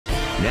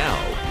Now,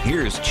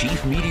 here's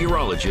Chief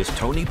Meteorologist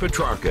Tony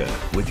Petrarca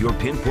with your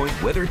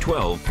Pinpoint Weather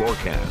 12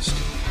 forecast.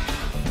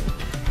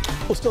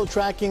 We're still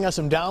tracking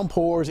some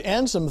downpours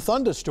and some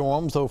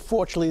thunderstorms, though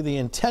fortunately the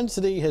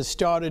intensity has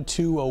started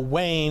to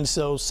wane.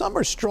 So some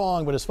are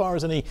strong, but as far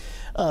as any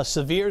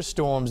severe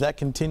storms, that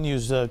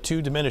continues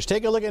to diminish.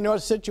 Take a look at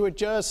North Situate,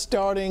 just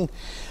starting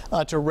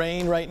to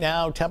rain right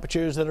now.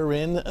 Temperatures that are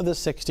in the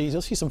 60s.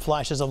 You'll see some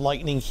flashes of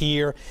lightning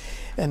here.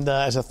 And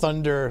as the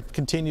thunder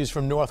continues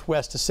from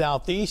northwest to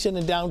southeast and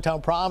in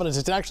downtown Providence,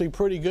 it's actually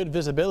pretty good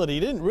visibility.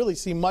 You didn't really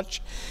see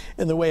much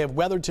in the way of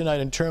weather tonight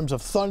in terms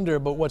of thunder,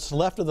 but what's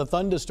left of the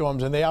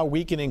thunderstorms, and they are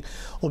weakening,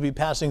 will be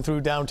passing through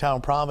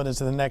downtown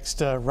Providence in the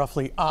next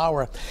roughly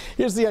hour.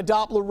 Here's the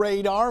Doppler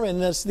radar, and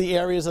that's the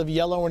areas of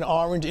yellow and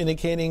orange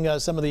indicating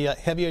some of the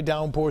heavier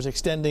downpours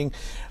extending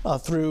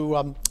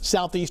through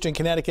southeastern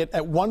Connecticut.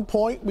 At one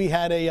point, we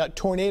had a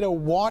tornado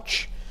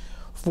watch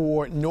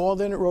for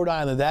northern Rhode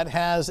Island. That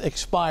has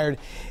expired.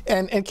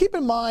 And keep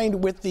in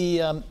mind with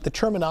the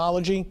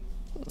terminology,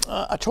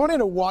 a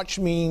tornado watch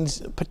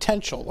means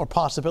potential or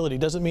possibility.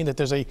 Doesn't mean that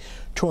there's a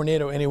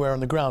tornado anywhere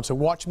on the ground. So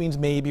watch means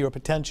maybe or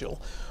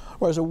potential.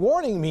 Whereas a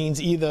warning means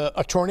either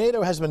a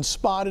tornado has been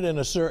spotted in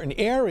a certain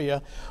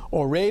area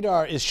or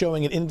radar is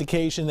showing an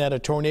indication that a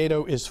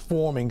tornado is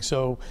forming.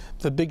 So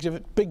the big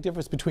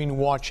difference between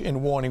watch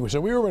and warning. So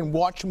we were in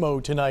watch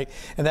mode tonight,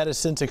 and that has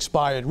since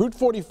expired. Route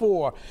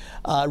 44,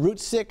 Route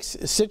 6,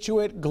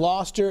 Situate,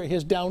 Gloucester,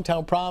 here's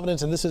downtown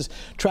Providence, and this is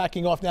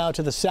tracking off now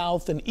to the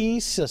south and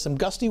east. Some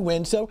gusty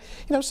winds, so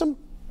some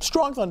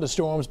strong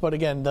thunderstorms, but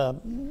again, the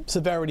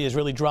severity has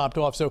really dropped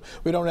off, so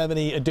we don't have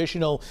any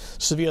additional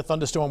severe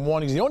thunderstorm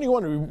warnings. The only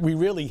one we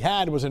really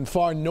had was in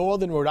far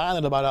northern Rhode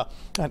Island about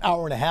an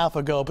hour and a half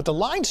ago, but the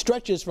line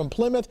stretches from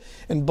Plymouth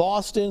and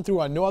Boston through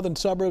our northern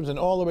suburbs and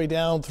all the way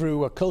down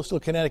through coastal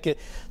Connecticut,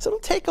 so it'll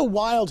take a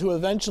while to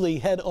eventually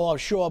head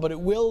offshore, but it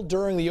will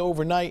during the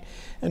overnight,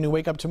 and we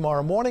wake up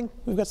tomorrow morning,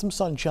 we've got some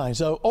sunshine.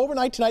 So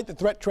overnight tonight, the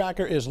threat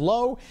tracker is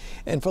low,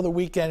 and for the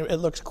weekend, it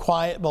looks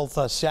quiet both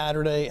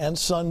Saturday and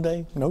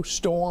Sunday. No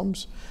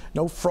storms,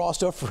 no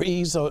frost or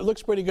freeze, so it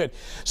looks pretty good.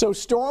 So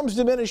storms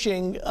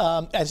diminishing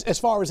as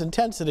far as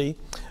intensity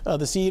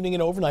this evening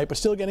and overnight, but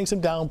still getting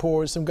some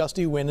downpours, some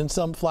gusty wind, and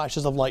some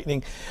flashes of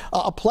lightning.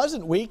 A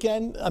pleasant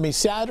weekend. I mean,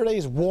 Saturday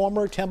is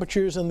warmer,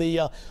 temperatures in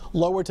the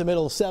lower to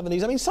middle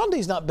 70s. I mean,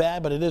 Sunday's not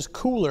bad, but it is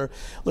cooler.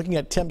 Looking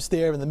at temps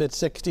there in the mid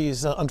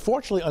 60s.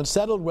 Unfortunately,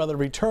 unsettled weather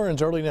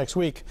returns early next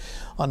week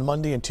on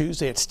Monday and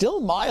Tuesday. It's still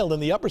mild in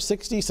the upper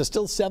 60s, so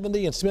still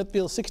 70 in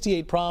Smithfield,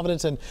 68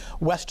 Providence, and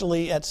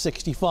westerly at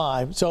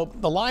 65. So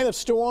the line of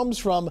storms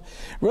from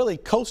really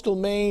coastal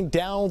Maine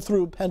down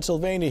through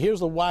Pennsylvania.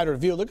 Here's the wider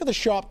view. Look at the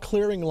sharp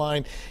clearing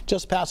line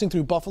just passing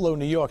through Buffalo,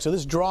 New York. So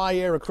this dry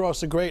air across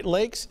the Great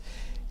Lakes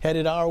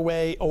headed our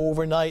way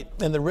overnight,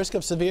 and the risk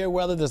of severe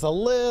weather, there's a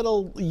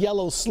little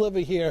yellow sliver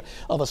here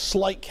of a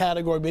slight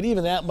category, but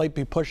even that might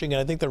be pushing it.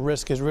 I think the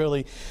risk has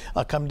really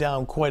come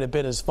down quite a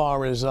bit as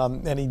far as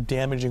any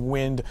damaging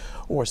wind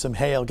or some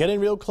hail. Getting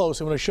real close.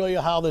 I'm going to show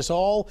you how this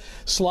all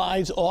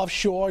slides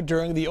offshore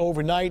during the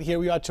overnight. Here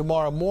we are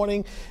tomorrow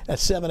morning at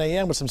 7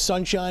 a.m. with some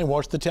sunshine.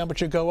 Watch the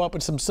temperature go up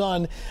with some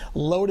sun.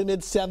 Low to mid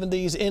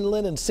 70s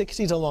inland and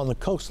 60s along the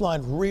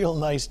coastline. Real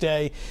nice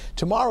day.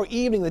 Tomorrow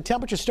evening, the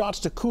temperature starts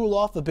to cool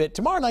off a bit.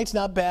 Tomorrow night's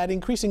not bad,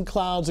 increasing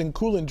clouds and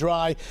cool and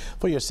dry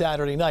for your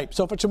Saturday night.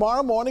 So for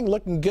tomorrow morning,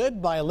 looking good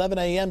by 11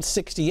 a.m.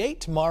 68.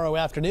 Tomorrow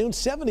afternoon,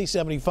 70,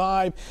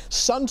 75.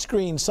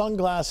 Sunscreen,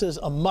 sunglasses,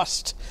 a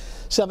must.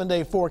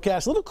 7-day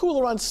forecast. A little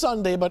cooler on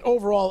Sunday, but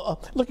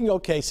overall looking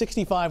okay.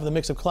 65 with a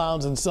mix of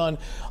clouds and sun.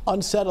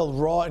 Unsettled,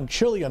 raw, and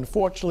chilly,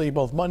 unfortunately,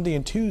 both Monday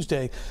and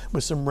Tuesday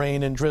with some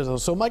rain and drizzle.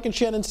 So Mike and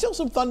Shannon, still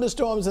some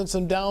thunderstorms and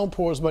some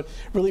downpours, but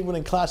really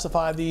wouldn't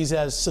classify these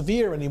as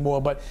severe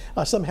anymore, but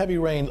some heavy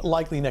rain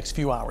likely next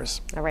few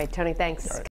hours. All right, Tony, thanks.